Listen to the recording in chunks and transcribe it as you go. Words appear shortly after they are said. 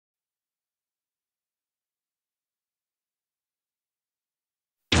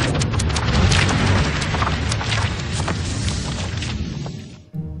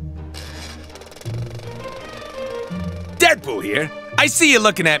Deadpool here. I see you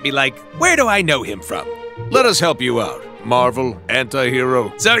looking at me like, where do I know him from? Let us help you out, Marvel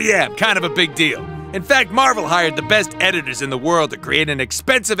anti-hero. So yeah, I'm kind of a big deal. In fact, Marvel hired the best editors in the world to create an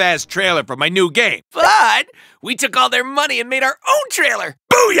expensive-ass trailer for my new game. But we took all their money and made our own trailer.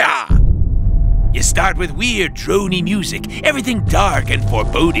 Booyah! You start with weird, droney music, everything dark and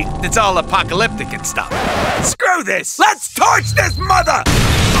foreboding. That's all apocalyptic and stuff. Screw this! Let's torch this mother!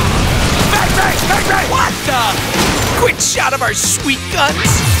 Bang, bang, bang, bang! What the? Quick shot of our sweet guns.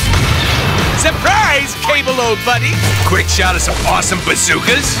 Surprise, Cable, old buddy! Quick shot of some awesome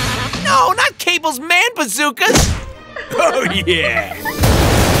bazookas. No, not Cable's man bazookas. Oh, yeah.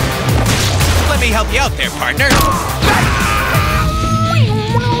 Let me help you out there, partner.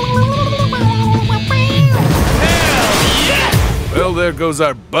 Well, there goes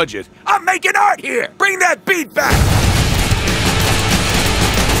our budget. I'm making art here! Bring that beat back!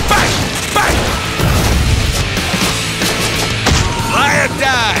 Bang! Bang! Fly or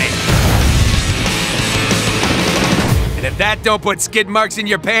die! And if that don't put skid marks in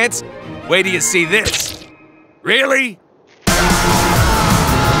your pants, wait till you see this. Really?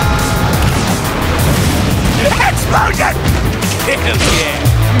 Explosion! Hell yeah!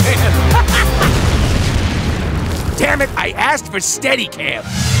 Damn it, I asked for Steadicam.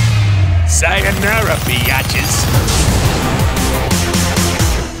 Sayonara, biatches.